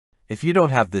If you don't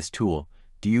have this tool,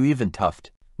 do you even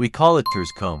tuft? We call it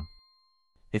Thor's comb.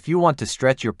 If you want to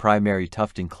stretch your primary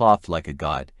tufting cloth like a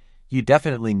god, you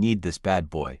definitely need this bad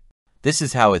boy. This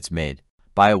is how it's made.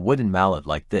 Buy a wooden mallet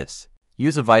like this.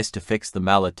 Use a vise to fix the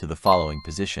mallet to the following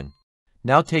position.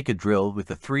 Now take a drill with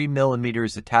a 3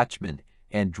 mm attachment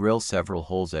and drill several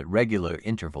holes at regular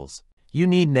intervals. You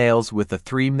need nails with a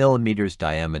 3 mm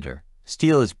diameter.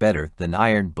 Steel is better than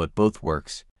iron, but both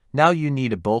works. Now you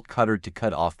need a bolt cutter to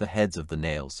cut off the heads of the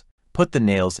nails. Put the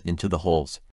nails into the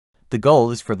holes. The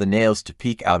goal is for the nails to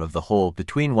peek out of the hole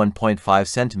between 1.5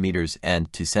 centimeters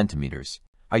and 2 centimeters.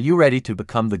 Are you ready to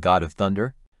become the god of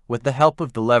thunder? With the help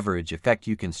of the leverage effect,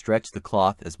 you can stretch the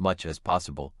cloth as much as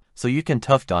possible, so you can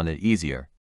tuft on it easier.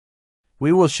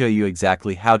 We will show you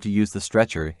exactly how to use the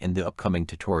stretcher in the upcoming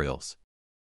tutorials.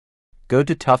 Go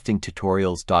to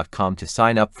tuftingtutorials.com to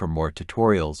sign up for more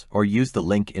tutorials or use the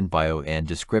link in bio and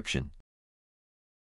description.